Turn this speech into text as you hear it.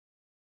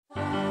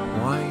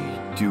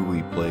do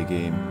we play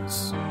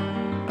games?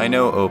 I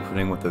know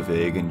opening with a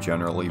vague and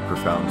generally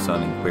profound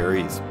sounding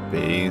query is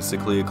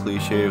basically a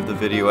cliche of the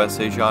video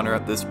essay genre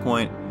at this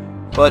point,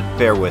 but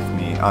bear with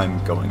me,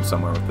 I'm going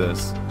somewhere with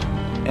this.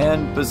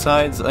 And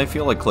besides, I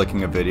feel like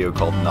clicking a video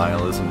called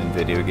Nihilism in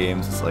Video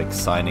Games is like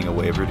signing a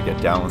waiver to get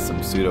down with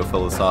some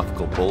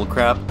pseudo-philosophical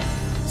bullcrap,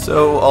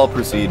 so I'll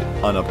proceed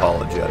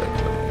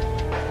unapologetically.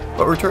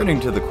 But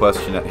returning to the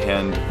question at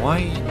hand,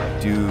 why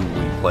do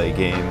we play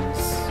games?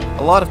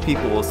 A lot of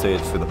people will say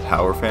it's for the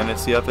power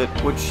fantasy of it,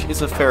 which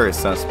is a fair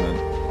assessment.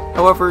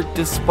 However,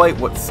 despite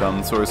what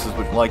some sources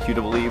would like you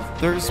to believe,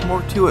 there's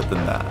more to it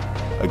than that.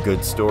 A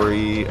good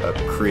story, a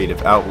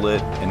creative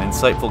outlet, an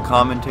insightful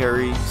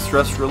commentary,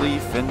 stress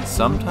relief, and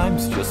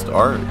sometimes just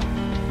art.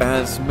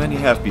 As many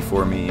have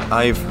before me,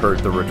 I've heard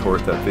the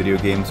retort that video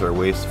games are a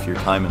waste of your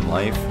time in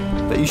life,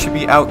 that you should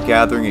be out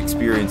gathering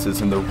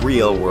experiences in the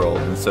real world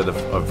instead of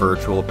a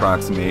virtual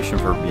approximation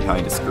from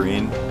behind a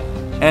screen.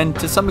 And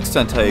to some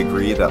extent I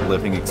agree that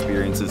living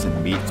experiences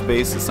in meat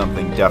space is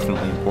something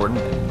definitely important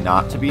and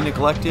not to be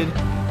neglected.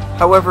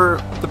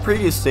 However, the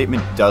previous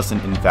statement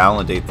doesn't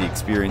invalidate the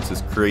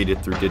experiences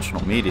created through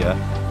digital media,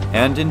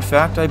 and in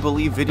fact I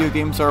believe video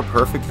games are a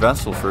perfect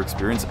vessel for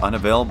experience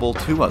unavailable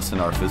to us in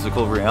our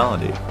physical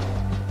reality.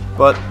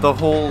 But the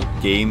whole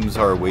games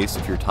are a waste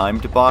of your time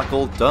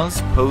debacle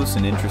does pose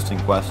an interesting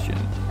question,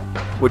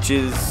 which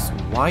is,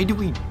 why do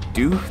we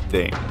do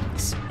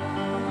things?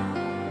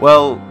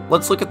 Well,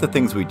 let's look at the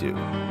things we do.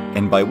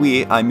 And by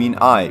we, I mean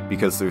I,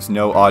 because there's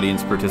no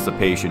audience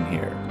participation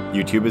here.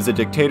 YouTube is a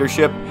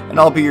dictatorship, and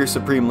I'll be your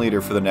supreme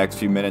leader for the next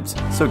few minutes,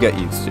 so get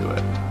used to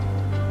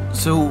it.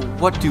 So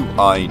what do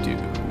I do?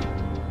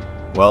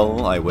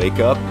 Well, I wake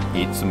up,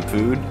 eat some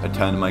food,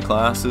 attend my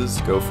classes,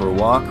 go for a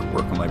walk,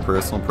 work on my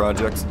personal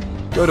projects,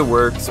 go to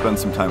work, spend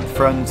some time with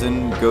friends,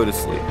 and go to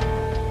sleep.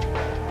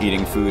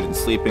 Eating, food, and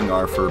sleeping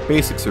are for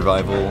basic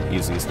survival,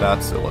 easy as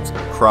that, so let's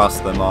cross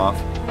them off.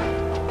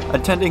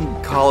 Attending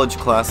college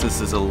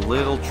classes is a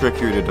little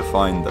trickier to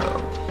define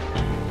though.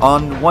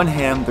 On one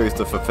hand, there's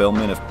the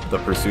fulfillment of the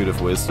pursuit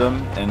of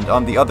wisdom, and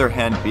on the other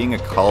hand, being a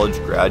college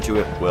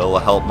graduate will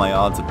help my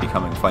odds of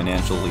becoming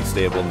financially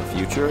stable in the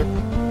future.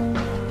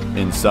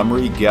 In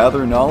summary,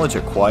 gather knowledge,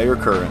 acquire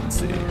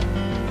currency.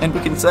 And we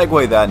can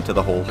segue that into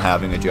the whole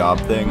having a job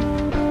thing.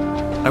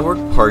 I work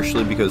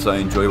partially because I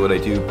enjoy what I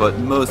do, but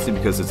mostly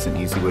because it's an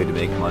easy way to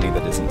make money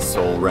that isn't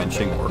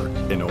soul-wrenching or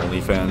an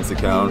OnlyFans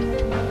account.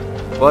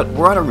 But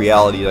we're on a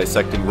reality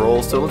dissecting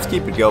roll, so let's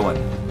keep it going.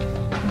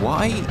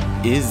 Why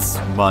is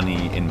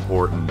money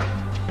important?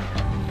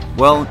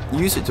 Well,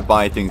 use it to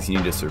buy things you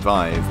need to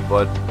survive,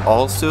 but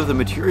also the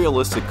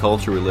materialistic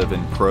culture we live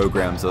in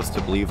programs us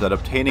to believe that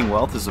obtaining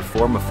wealth is a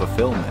form of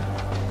fulfillment.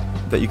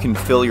 That you can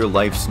fill your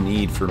life's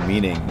need for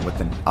meaning with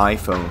an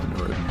iPhone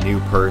or a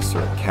new purse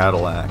or a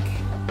Cadillac.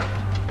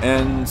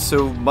 And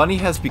so money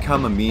has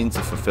become a means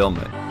of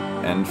fulfillment.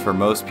 And for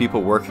most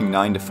people working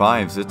 9 to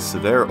 5s, it's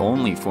their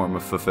only form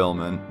of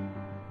fulfillment.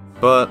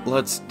 But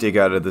let's dig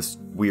out of this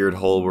weird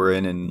hole we're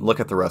in and look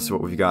at the rest of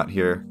what we've got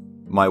here.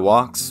 My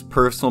walks,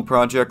 personal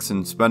projects,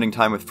 and spending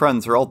time with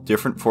friends are all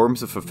different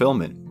forms of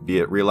fulfillment, be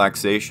it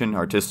relaxation,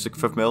 artistic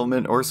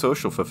fulfillment, or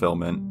social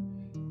fulfillment.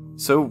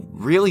 So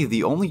really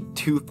the only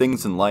two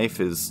things in life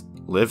is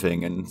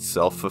living and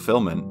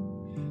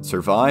self-fulfillment.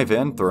 Survive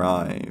and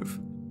thrive.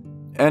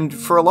 And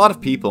for a lot of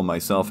people,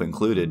 myself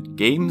included,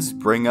 games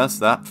bring us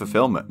that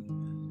fulfillment.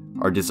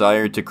 Our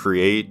desire to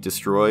create,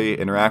 destroy,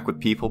 interact with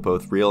people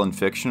both real and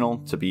fictional,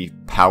 to be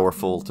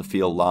powerful, to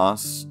feel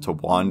lost, to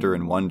wander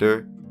and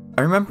wonder.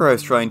 I remember I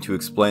was trying to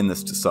explain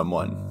this to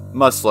someone,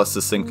 much less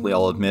succinctly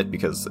I'll admit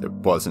because it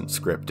wasn't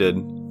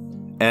scripted.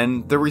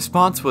 And the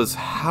response was,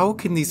 how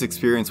can these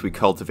experiences we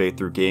cultivate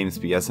through games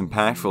be as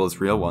impactful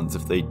as real ones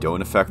if they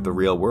don't affect the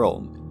real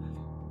world?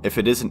 If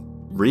it isn't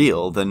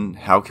real, then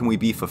how can we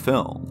be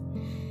fulfilled?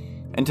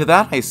 And to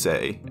that I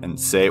say, and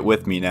say it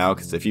with me now,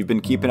 because if you've been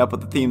keeping up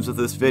with the themes of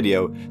this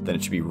video, then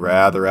it should be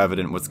rather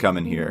evident what's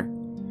coming here.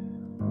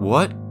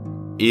 What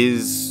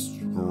is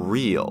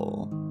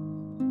real?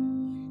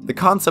 The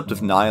concept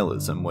of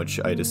nihilism, which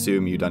I'd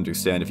assume you'd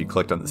understand if you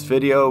clicked on this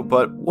video,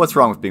 but what's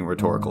wrong with being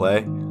rhetorical,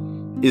 eh?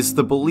 Is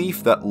the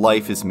belief that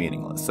life is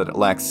meaningless, that it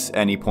lacks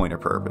any point or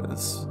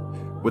purpose.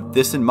 With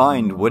this in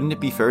mind, wouldn't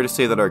it be fair to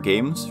say that our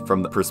games,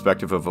 from the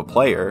perspective of a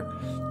player,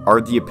 are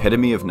the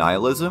epitome of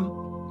nihilism?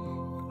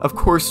 Of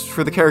course,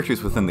 for the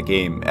characters within the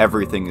game,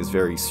 everything is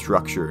very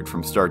structured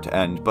from start to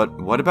end, but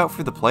what about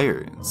for the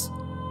players?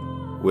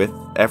 With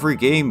every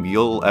game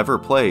you'll ever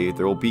play,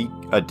 there will be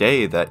a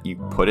day that you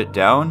put it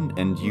down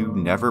and you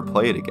never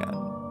play it again.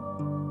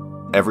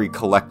 Every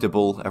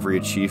collectible, every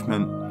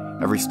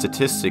achievement, every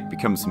statistic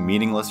becomes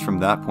meaningless from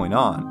that point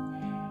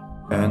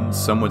on. And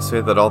some would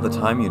say that all the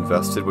time you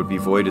invested would be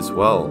void as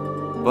well.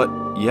 But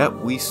yet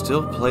we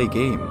still play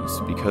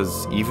games,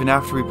 because even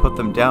after we put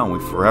them down, we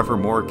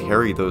forevermore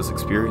carry those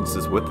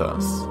experiences with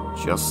us,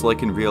 just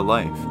like in real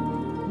life.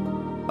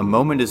 A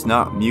moment is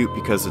not mute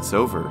because it's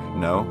over,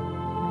 no.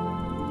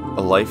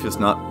 A life is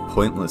not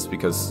pointless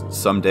because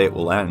someday it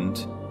will end.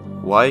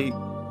 Why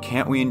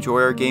can't we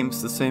enjoy our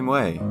games the same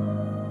way?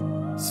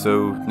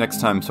 So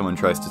next time someone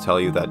tries to tell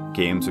you that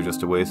games are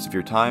just a waste of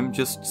your time,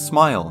 just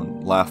smile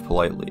and laugh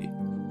politely.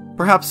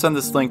 Perhaps send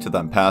this link to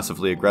them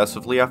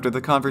passively-aggressively after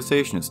the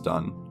conversation is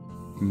done.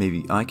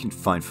 Maybe I can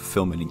find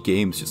fulfillment in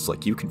games just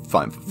like you can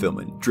find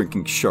fulfillment in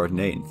drinking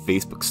Chardonnay and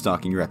Facebook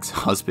stalking your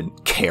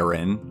ex-husband,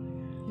 Karen.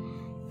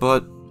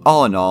 But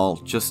all in all,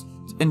 just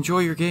enjoy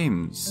your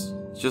games,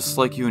 just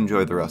like you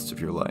enjoy the rest of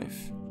your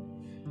life.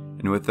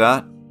 And with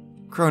that,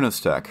 Chronos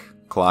Tech,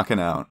 clocking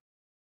out.